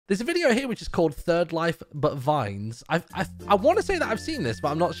There's a video here which is called Third Life but Vines. I want to say that I've seen this, but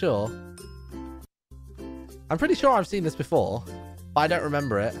I'm not sure. I'm pretty sure I've seen this before, but I don't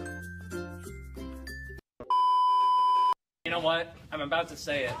remember it. You know what? I'm about to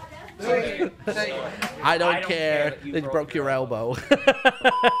say it. I don't care. It broke your elbow.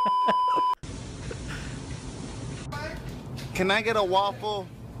 Can I get a waffle?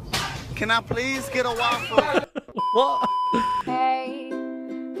 Can I please get a waffle? What? Hey,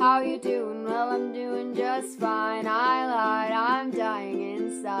 how you doing? Well, I'm doing just fine. I lied, I'm dying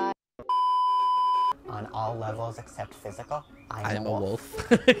inside. On all levels except physical, I am a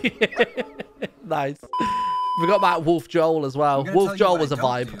wolf. Nice. We got that Wolf Joel as well. Wolf Joel was a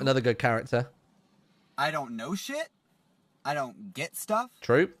vibe. Another good character. I don't know shit. I don't get stuff.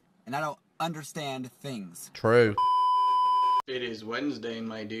 True. And I don't understand things. True. It is Wednesday,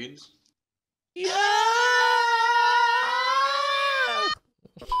 my dudes. Yeah!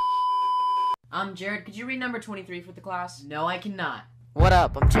 Jared, could you read number 23 for the class? No, I cannot. What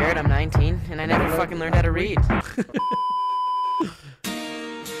up? I'm Jared, I'm 19, and I never fucking learned how to read.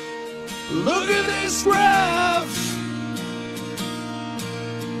 Look at this graph!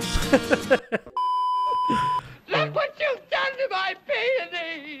 Look what you've done to my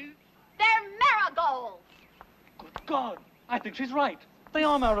peonies! They're marigolds! Good God, I think she's right. They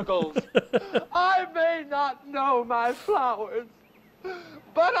are marigolds. I may not know my flowers,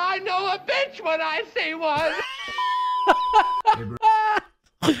 but I know a bitch when I see one!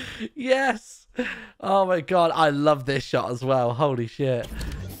 Yes! Oh my god, I love this shot as well. Holy shit.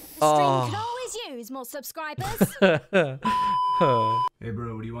 Stream could always use more subscribers. Hey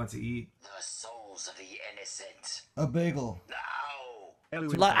bro, what do you want to eat? The souls of the innocent. A bagel. No.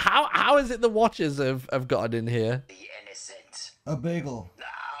 Like, how is it the watchers have gotten in here? The innocent. A bagel. No.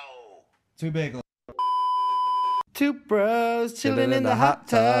 2 bagels. Two bros chilling in the hot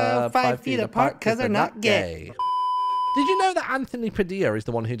tub, 5 feet apart because they're not gay. Did you know that Anthony Padilla is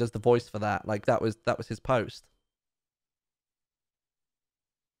the one who does the voice for that? Like that was his post.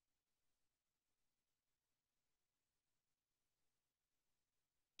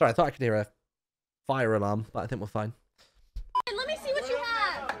 Sorry, I thought I could hear a fire alarm, but I think we're fine. Let me see what you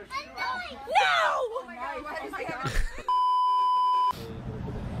have.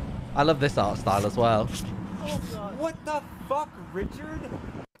 I love this art style as well. What the fuck, Richard?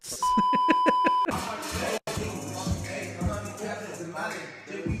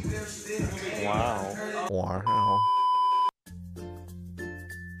 Wow. Wow.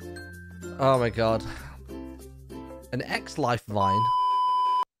 Oh my god. An X-Life Vine.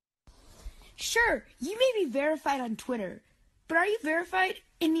 Sure, you may be verified on Twitter, but are you verified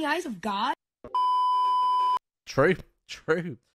in the eyes of God? True. True.